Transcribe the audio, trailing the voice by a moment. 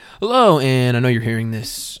Hello, and I know you're hearing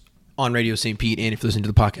this on Radio St. Pete, and if you listen to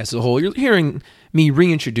the podcast as a whole, you're hearing me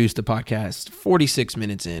reintroduce the podcast 46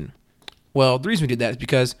 minutes in. Well, the reason we did that is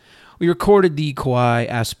because we recorded the Kawhi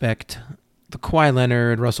aspect, the Kawhi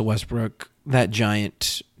Leonard, Russell Westbrook, that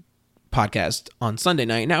giant podcast on Sunday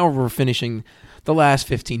night. Now we're finishing the last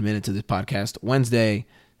 15 minutes of this podcast, Wednesday,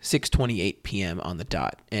 6:28 p.m. on the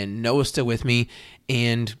dot. And Noah's still with me,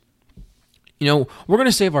 and we're going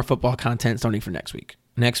to save our football content starting for next week.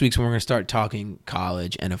 Next week's when we're going to start talking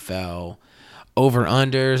college, NFL,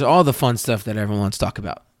 over-unders, all the fun stuff that everyone wants to talk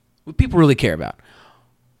about, what people really care about.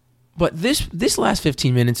 But this last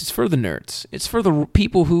 15 minutes is for the nerds. It's for the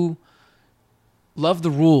people who love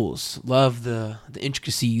the rules, love the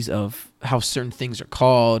intricacies of how certain things are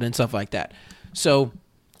called and stuff like that. So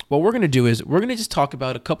what we're going to do is we're going to just talk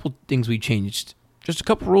about a couple things we changed, just a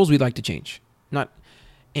couple rules we'd like to change.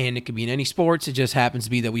 And it could be in any sports. It just happens to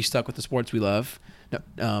be that we stuck with the sports we love.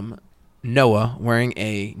 Noah wearing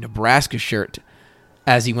a Nebraska shirt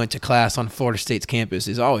as he went to class on Florida State's campus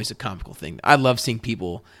is always a comical thing. I love seeing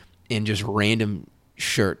people in just random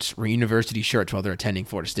shirts or university shirts while they're attending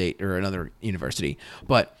Florida State or another university.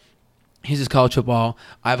 But his is college football.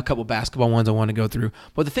 I have a couple basketball ones I want to go through.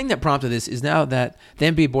 But the thing that prompted this is now that the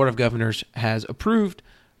NBA Board of Governors has approved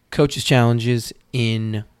coaches' challenges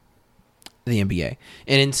in the NBA.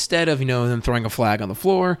 And instead of, them throwing a flag on the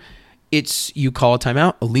floor, it's you call a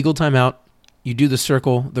timeout, a legal timeout, you do the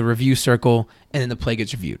circle, the review circle, and then the play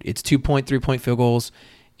gets reviewed. It's 2-point, 3-point field goals,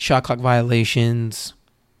 shot clock violations,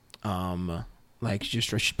 I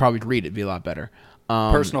should probably read it, it'd be a lot better.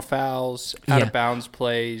 Personal fouls, out of bounds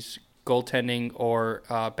plays, goaltending, or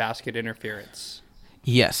basket interference.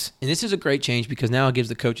 Yes, and this is a great change because now it gives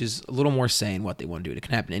the coaches a little more say in what they want to do. It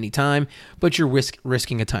can happen any time, but you're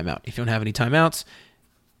risking a timeout. If you don't have any timeouts,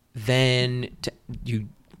 then you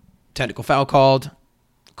technical foul called,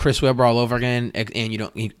 Chris Webber all over again,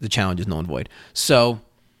 and the challenge is null and void. So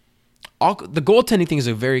the goaltending thing is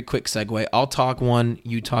a very quick segue. I'll talk one,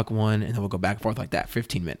 you talk one, and then we'll go back and forth like that.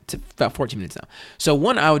 15 minutes, about 14 minutes now. So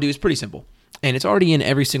one I would do is pretty simple, and it's already in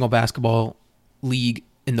every single basketball league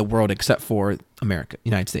in the world except for America,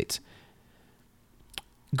 United States.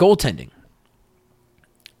 Goaltending.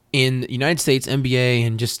 In the United States, NBA,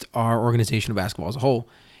 and just our organization of basketball as a whole,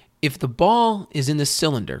 if the ball is in the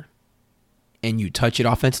cylinder and you touch it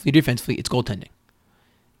offensively or defensively, it's goaltending.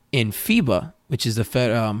 In FIBA, which is the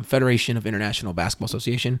Federation of International Basketball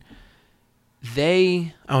Association,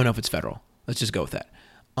 I don't know if it's federal. Let's just go with that.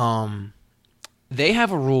 They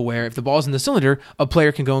have a rule where if the ball's in the cylinder, a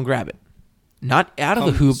player can go and grab it. Not out of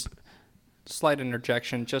the hoop. Slight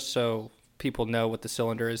interjection, just so people know what the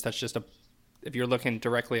cylinder is. That's just if you're looking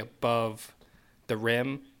directly above the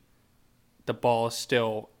rim, the ball is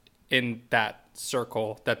still in that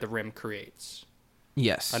circle that the rim creates.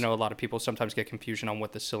 Yes. I know a lot of people sometimes get confusion on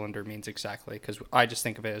what the cylinder means exactly because I just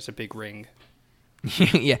think of it as a big ring.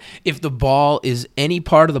 Yeah. If the ball is, any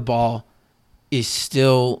part of the ball is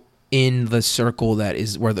still in the circle that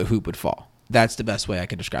is where the hoop would fall. That's the best way I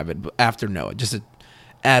can describe it. But after Noah, just to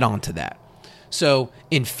add on to that. So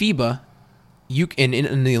in FIBA,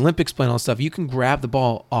 in the Olympics playing all this stuff, you can grab the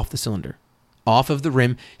ball off the cylinder, off of the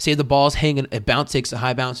rim. Say the ball's hanging, a bounce takes a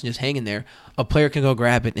high bounce and just hanging there. A player can go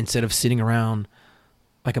grab it instead of sitting around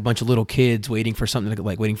like a bunch of little kids waiting for something,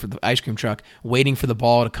 like waiting for the ice cream truck, waiting for the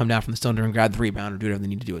ball to come down from the cylinder and grab the rebound or do whatever they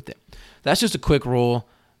need to do with it. That's just a quick rule.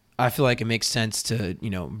 I feel like it makes sense to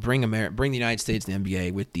bring the United States to the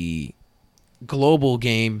NBA with the global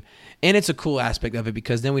game, and it's a cool aspect of it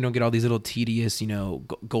because then we don't get all these little tedious,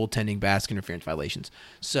 goaltending, basket interference violations.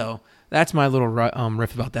 So that's my little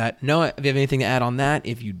riff about that. Noah, if you have anything to add on that,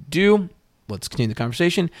 if you do, let's continue the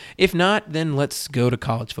conversation. If not, then let's go to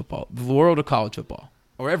college football, the world of college football,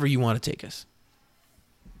 or wherever you want to take us.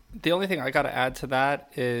 The only thing I got to add to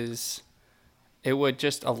that is it would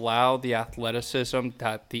just allow the athleticism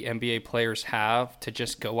that the NBA players have to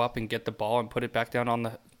just go up and get the ball and put it back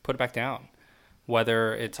down.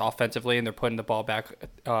 Whether it's offensively and they're putting the ball back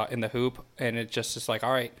in the hoop, and it just is like,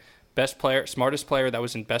 all right, best player, smartest player that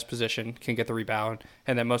was in best position can get the rebound,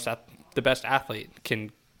 and then the best athlete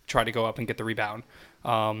can try to go up and get the rebound.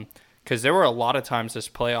 Because there were a lot of times this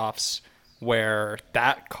playoffs where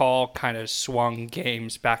that call kind of swung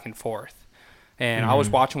games back and forth. And I was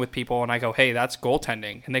watching with people, and I go, hey, that's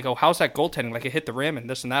goaltending. And they go, how's that goaltending? Like, it hit the rim and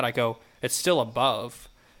this and that. I go, it's still above.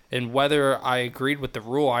 And whether I agreed with the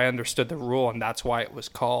rule, I understood the rule, and that's why it was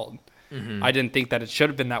called. Mm-hmm. I didn't think that it should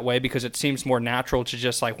have been that way because it seems more natural to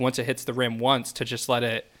just, like, once it hits the rim once, to just let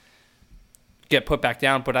it get put back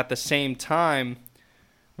down. But at the same time,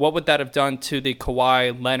 what would that have done to the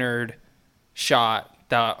Kawhi Leonard shot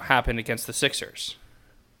that happened against the Sixers?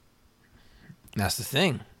 That's the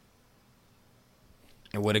thing.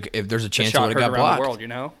 It would if there's a The chance it shot would have heard got around blocked. the world, you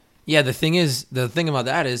know? Yeah, the thing about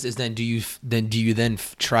that is then do you then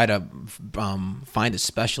try to find a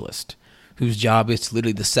specialist whose job is to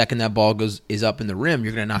literally the second that ball is up in the rim,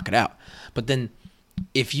 you're gonna knock it out. But then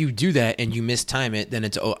if you do that and you mistime it, then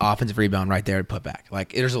it's offensive rebound right there and put back.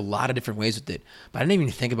 Like there's a lot of different ways with it. But I didn't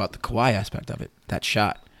even think about the Kawhi aspect of it, that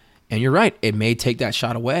shot. And you're right, it may take that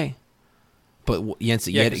shot away. But Yeah,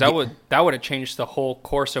 because that would have changed the whole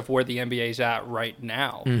course of where the NBA's at right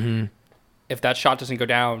now. Mm-hmm. If that shot doesn't go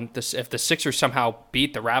down, if the Sixers somehow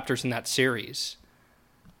beat the Raptors in that series,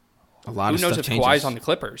 a lot who of knows stuff if changes. Kawhi's on the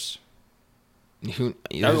Clippers?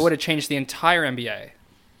 That would have changed the entire NBA.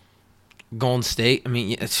 Golden State. I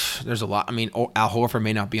mean, there's a lot. I mean, Al Horford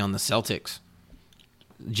may not be on the Celtics.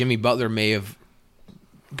 Jimmy Butler may have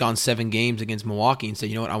gone 7 games against Milwaukee and said,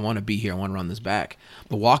 you know what, I want to be here. I want to run this back.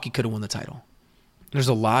 Milwaukee could have won the title. There's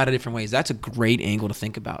a lot of different ways. That's a great angle to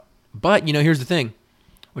think about. But, here's the thing.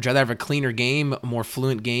 Would you rather have a cleaner game, a more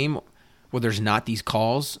fluent game where there's not these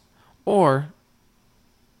calls? Or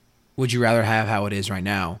would you rather have how it is right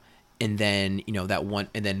now and then, that one,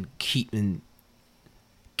 and then keep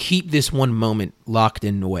this one moment locked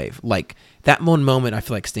in the wave? Like, that one moment I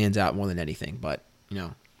feel like stands out more than anything. But,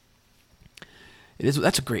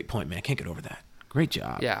 that's a great point, man. I can't get over that. Great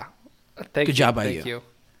job. Yeah. Good job by you.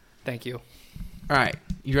 Thank you. All right.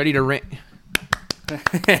 You ready to rant?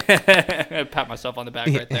 Pat myself on the back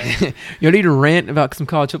right there. You ready to rant about some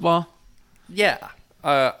college football? Yeah.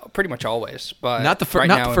 Pretty much always, but not the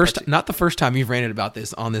first time you've ranted about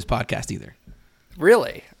this on this podcast either.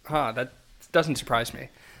 Really? That doesn't surprise me.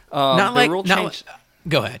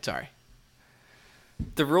 Go ahead. Sorry.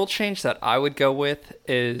 The rule change that I would go with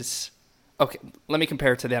is, okay, let me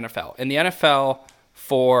compare it to the NFL. In the NFL,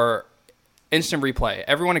 for instant replay,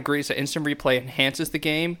 everyone agrees that instant replay enhances the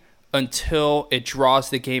game until it draws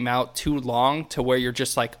the game out too long to where you're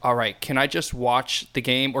just like, all right, can I just watch the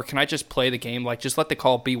game or can I just play the game? Like, just let the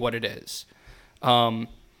call be what it is. But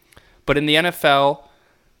in the NFL,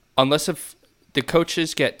 unless if the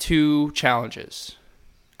coaches get 2 challenges,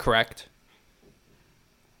 correct?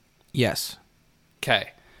 Yes.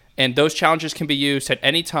 Okay. And those challenges can be used at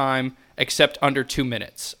any time except under 2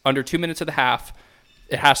 minutes. Under 2 minutes of the half,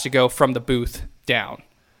 it has to go from the booth down.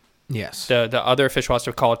 Yes. The other official has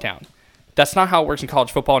to call it down. That's not how it works in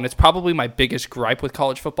college football, and it's probably my biggest gripe with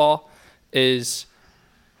college football is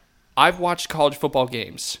I've watched college football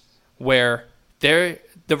games where the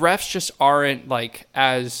refs just aren't like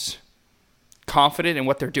as confident in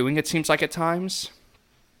what they're doing, it seems like at times.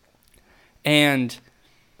 And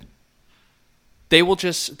there'll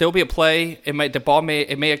be a play. It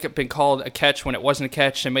may have been called a catch when it wasn't a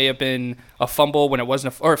catch. It may have been a fumble when it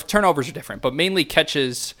wasn't or if turnovers are different, but mainly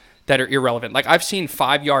catches that are irrelevant. Like I've seen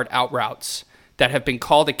 5-yard out routes that have been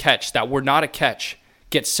called a catch that were not a catch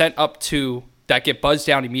get sent up to that get buzzed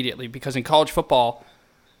down immediately because in college football,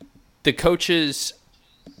 the coaches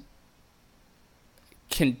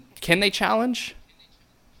can they challenge?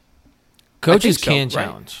 Coaches so, can right?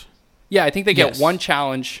 challenge. Yeah, I think they get Yes. one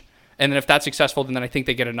challenge, and then if that's successful, then I think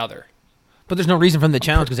they get another. But there's no reason for them to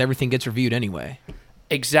challenge because everything gets reviewed anyway.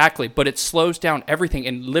 Exactly, but it slows down everything,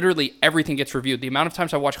 and literally everything gets reviewed. The amount of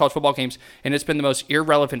times I watch college football games, and it's been the most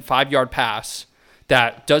irrelevant 5-yard pass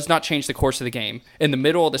that does not change the course of the game in the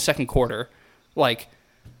middle of the second quarter. Like,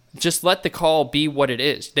 just let the call be what it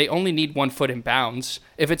is. They only need 1 foot in bounds.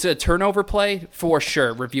 If it's a turnover play, for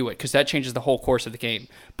sure, review it, because that changes the whole course of the game.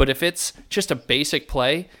 But if it's just a basic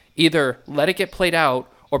play, either let it get played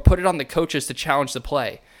out or put it on the coaches to challenge the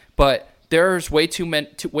play. But there's way too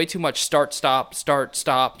much start, stop, start,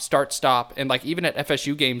 stop, start, stop. And like even at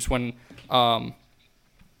FSU games when when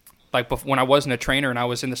I wasn't a trainer and I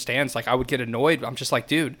was in the stands, like I would get annoyed. I'm just like,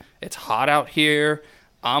 dude, it's hot out here.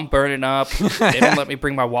 I'm burning up. They don't let me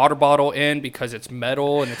bring my water bottle in because it's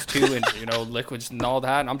metal and it's liquids and all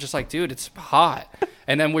that. And I'm just like, dude, it's hot.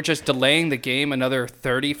 And then we're just delaying the game another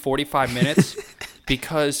 30, 45 minutes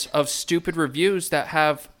because of stupid reviews that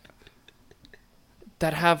have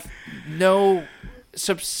no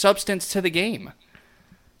substance to the game.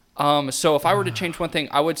 So if I were to change one thing,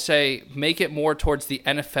 I would say make it more towards the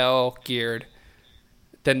NFL geared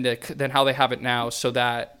than how they have it now, so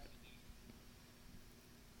that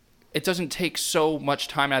it doesn't take so much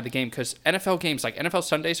time out of the game. Because NFL games, like NFL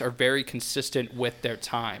Sundays, are very consistent with their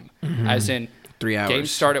time. Mm-hmm. As in, 3 hours.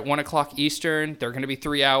 Games start at 1 o'clock Eastern. They're going to be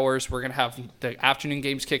 3 hours. We're going to have the afternoon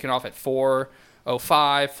games kicking off at 4:05,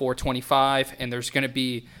 4:25, and there's going to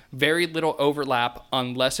be very little overlap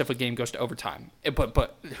unless if a game goes to overtime.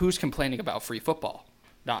 But who's complaining about free football?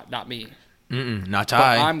 Not me. Not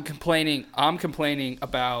Ty. But I'm complaining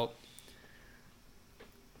about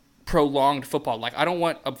prolonged football. Like, I don't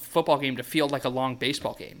want a football game to feel like a long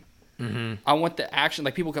baseball game. Mm-hmm. I want the action.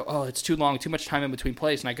 Like, people go, oh, it's too long, too much time in between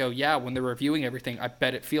plays. And I go, yeah, when they're reviewing everything, I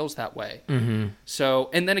bet it feels that way. Mm-hmm. So,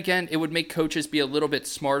 and then again, it would make coaches be a little bit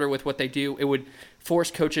smarter with what they do. It would force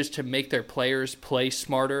coaches to make their players play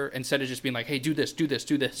smarter instead of just being like, hey, do this, do this,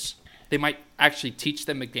 do this. They might actually teach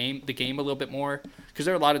them the game a little bit more. Because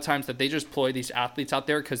there are a lot of times that they just employ these athletes out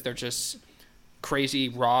there because they're just crazy,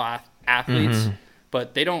 raw athletes. Mm-hmm.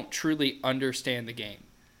 But they don't truly understand the game.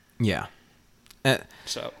 Yeah.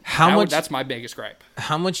 So that's my biggest gripe.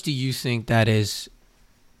 How much do you think that is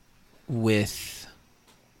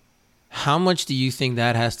how much do you think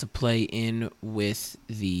that has to play in with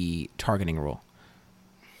the targeting rule?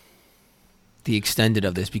 The extended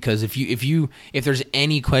of this, because if there's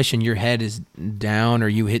any question your head is down or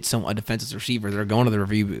you hit a defensive receiver, they're going to the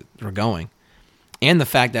review booth. They're going. And the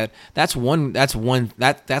fact that that's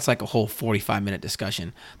like a whole 45-minute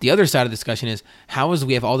discussion. The other side of the discussion is how is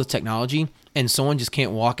we have all this technology and someone just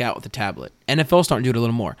can't walk out with a tablet. NFL's starting to do it a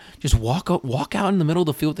little more. Just walk out in the middle of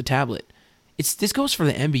the field with the tablet. This goes for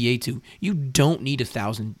the NBA too. You don't need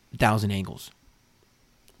 1,000 angles.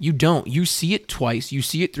 You don't. You see it twice. You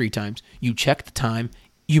see it 3 times. You check the time.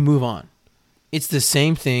 You move on. It's the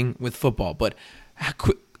same thing with football. But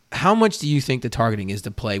how much do you think the targeting is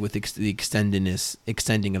to play with the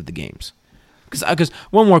extending of the games? Because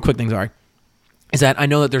one more quick thing, sorry, is that I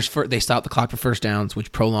know that they stop the clock for first downs,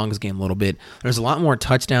 which prolongs the game a little bit. There's a lot more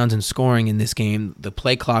touchdowns and scoring in this game. The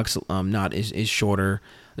play clock's is shorter.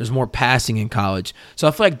 There's more passing in college, so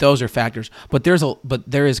I feel like those are factors. But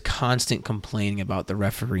there is constant complaining about the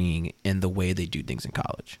refereeing and the way they do things in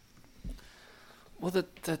college. Well,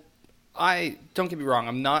 I don't get me wrong.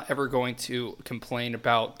 I'm not ever going to complain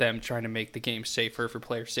about them trying to make the game safer for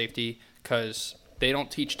player safety because they don't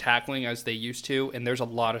teach tackling as they used to, and there's a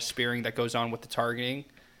lot of spearing that goes on with the targeting.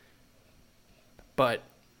 But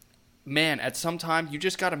man, at some time you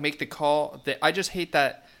just got to make the call. I just hate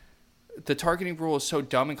that the targeting rule is so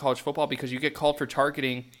dumb in college football because you get called for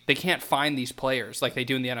targeting, they can't find these players like they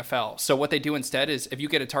do in the NFL. So what they do instead is if you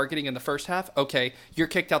get a targeting in the first half, okay, you're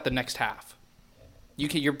kicked out the next half.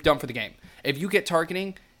 You're done for the game. If you get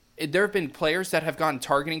targeting, there have been players that have gotten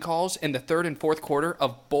targeting calls in the third and fourth quarter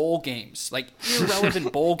of bowl games, like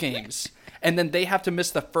irrelevant bowl games. And then they have to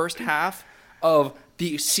miss the first half of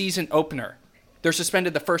the season opener. They're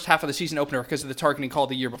suspended the first half of the season opener because of the targeting call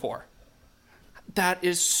the year before. That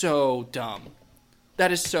is so dumb.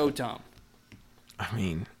 That is so dumb. I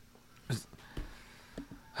mean,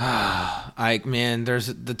 there's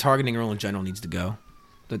the targeting rule in general needs to go.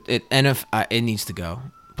 It needs to go,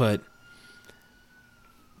 but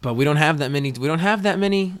we don't have that many. We don't have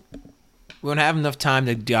enough time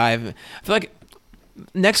to dive. I feel like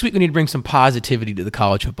next week we need to bring some positivity to the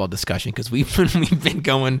college football discussion because we've been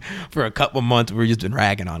going for a couple months. We've just been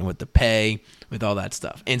ragging on with the pay, with all that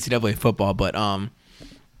stuff, NCAA football. But all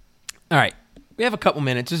right, we have a couple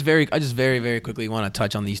minutes. I just very very quickly want to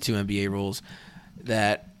touch on these 2 NBA rules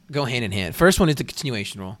that go hand in hand. First one is the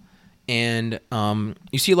continuation rule. And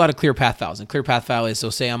you see a lot of clear path fouls. And clear path foul is, so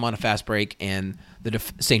say I'm on a fast break and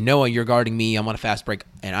say, Noah, you're guarding me. I'm on a fast break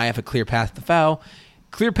and I have a clear path to foul.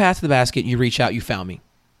 Clear path to the basket. You reach out. You foul me.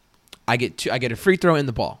 I get a free throw in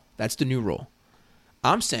the ball. That's the new rule.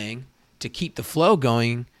 I'm saying to keep the flow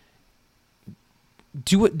going,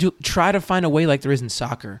 try to find a way like there is in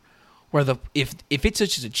soccer, where if it's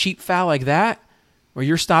just a cheap foul like that, where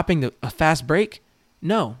you're stopping a fast break,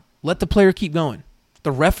 no, let the player keep going.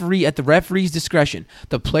 The referee, at the referee's discretion,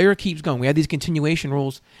 the player keeps going. We have these continuation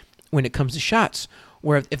rules when it comes to shots,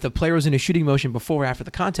 where if the player was in a shooting motion before or after the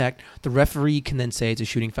contact, the referee can then say it's a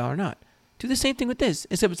shooting foul or not. Do the same thing with this.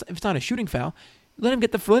 Except if it's not a shooting foul, let him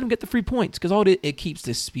get the free points because it keeps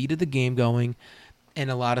the speed of the game going, and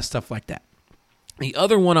a lot of stuff like that. The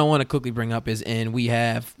other one I want to quickly bring up is, and we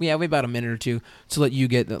have about a minute or two to let you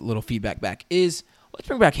get a little feedback back. Is let's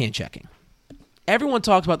bring back hand checking. Everyone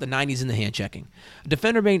talks about the 90s and the hand checking. A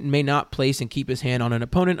defender may not place and keep his hand on an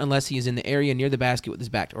opponent unless he is in the area near the basket with his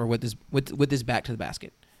back with his back to the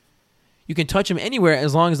basket. You can touch him anywhere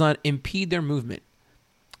as long as not impede their movement.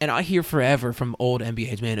 And I hear forever from old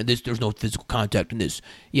NBAs, man, there's no physical contact in this.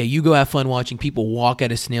 Yeah, you go have fun watching people walk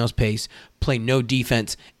at a snail's pace, play no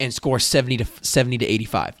defense, and score 70 to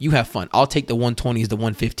 85. You have fun. I'll take the 120s, the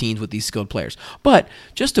 115s with these skilled players. But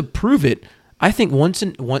just to prove it, I think once a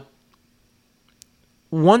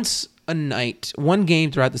night, one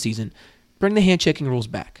game throughout the season, bring the hand-checking rules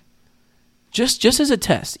back. Just as a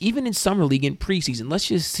test, even in summer league and preseason, let's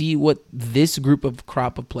just see what this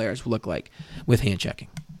crop of players will look like with hand-checking.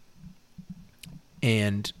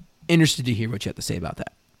 And interested to hear what you have to say about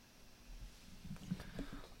that.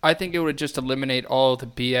 I think it would just eliminate all the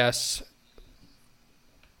BS,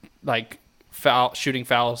 like shooting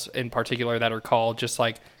fouls in particular that are called. Just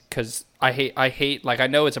like because I hate like I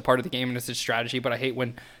know it's a part of the game and it's a strategy, but I hate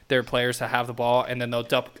when there are players that have the ball and then they'll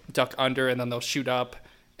duck under and then they'll shoot up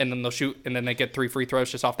and then they'll shoot and then they get 3 free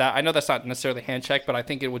throws just off that. I know that's not necessarily hand check, but I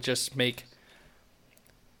think it would just make.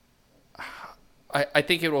 I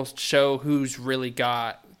think it will show who's really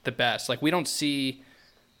got the best. Like we don't see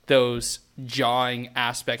those jawing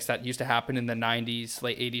aspects that used to happen in the 90s,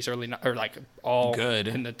 late 80s, or like all Good.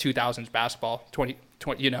 in the 2000s basketball, 20,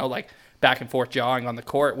 like back and forth jawing on the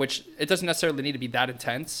court, which it doesn't necessarily need to be that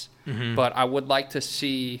intense, but I would like to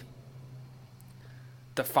see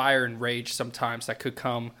the fire and rage sometimes that could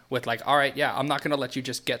come with like, all right, yeah, I'm not going to let you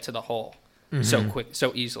just get to the hole so quick,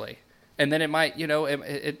 so easily. And then it might,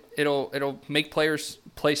 it'll make players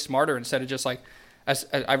play smarter instead of just like, as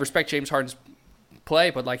I respect James Harden's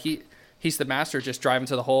play, but like he's the master of just driving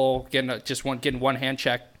to the hole, getting one hand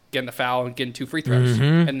check, getting the foul, and getting 2 free throws,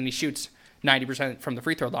 and then he shoots 90% from the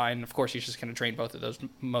free throw line. And of course, he's just going to drain both of those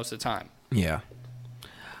most of the time. Yeah,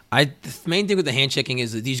 the main thing with the hand checking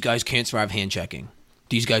is that these guys can't survive hand checking.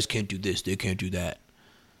 These guys can't do this, they can't do that.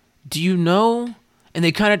 Do you know? And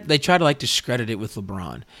they try to like discredit it with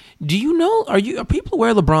LeBron. Do you know? Are people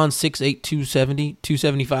aware LeBron's 6'8", 270,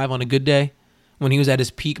 275 on a good day? When he was at his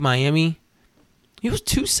peak Miami, he was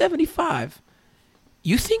 275.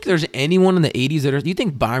 You think there's anyone in the 80s you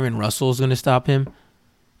think Byron Russell is going to stop him?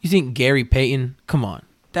 You think Gary Payton? Come on.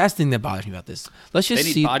 That's the thing that bothers me about this. Let's just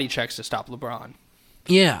see. They need body checks to stop LeBron.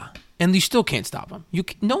 Yeah, and you still can't stop him.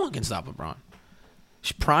 No one can stop LeBron.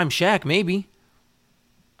 Prime Shaq, maybe.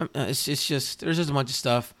 It's just, there's just a bunch of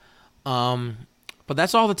stuff. But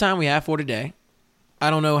that's all the time we have for today. I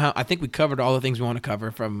don't know how, I think we covered all the things we want to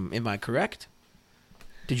cover am I correct?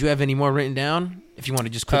 Did you have any more written down? If you want to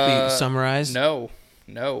just quickly summarize. No.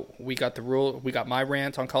 We got the rule. We got my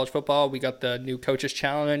rant on college football. We got the new coaches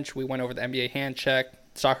challenge. We went over the NBA hand check,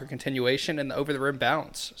 soccer continuation, and the over the rim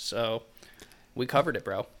bounce. So we covered it,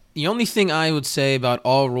 bro. The only thing I would say about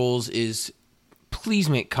all rules is please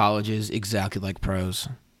make colleges exactly like pros.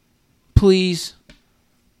 Please,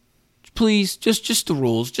 just the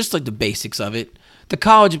rules, just like the basics of it. The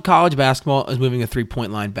college basketball is moving a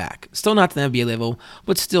 3-point line back. Still not to the NBA level,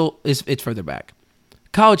 but still it's further back.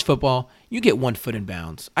 College football, you get 1 foot in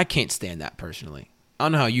bounds. I can't stand that personally. I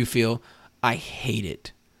don't know how you feel. I hate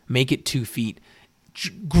it. Make it 2 feet.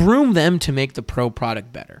 Groom them to make the pro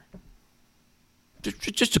product better.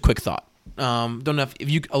 Just a quick thought. Don't know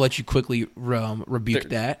if I'll let you quickly rebuke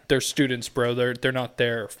that. They're students, bro. They're not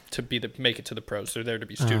there to make it to the pros. They're there to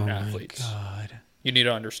be student athletes. God. You need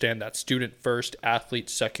to understand that. Student first, athlete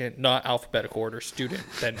second, not alphabetical order. Student,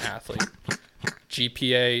 then athlete.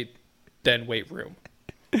 GPA, then weight room.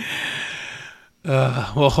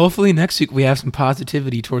 Well, hopefully next week we have some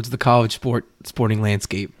positivity towards the college sporting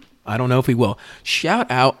landscape. I don't know if we will. Shout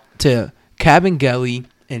out to Kabengele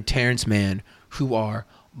and Terrence Mann, who are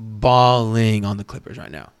balling on the Clippers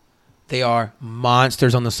right now. They are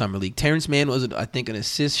monsters on the Summer League. Terrence Mann was, I think, an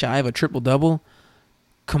assist shy of a triple-double.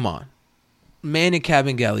 Come on. Mann and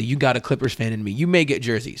Kabengele, you got a Clippers fan in me. You may get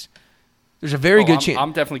jerseys. There's a very good chance.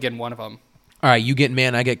 I'm definitely getting one of them. All right, you get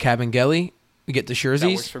Mann, I get Kabengele. We get the jerseys.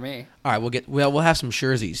 That works for me. All right, we'll have some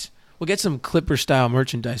jerseys. We'll get some Clipper-style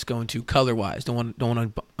merchandise going to color-wise. Don't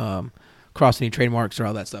want to cross any trademarks or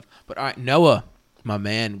all that stuff. But all right, Noah, my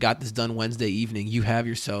man, got this done Wednesday evening. You have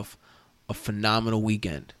yourself a phenomenal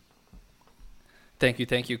weekend. Thank you.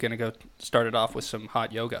 Going to go start it off with some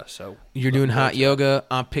hot yoga. So you're doing hot yoga.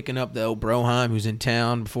 I'm picking up the old Broheim, who's in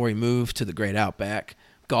town before he moved to the great Outback.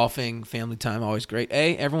 Golfing, family time, always great.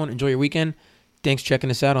 Hey, everyone, enjoy your weekend. Thanks for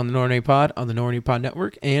checking us out on the Northern Pod, on the Northern Pod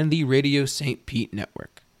Network, and the Radio St. Pete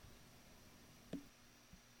Network.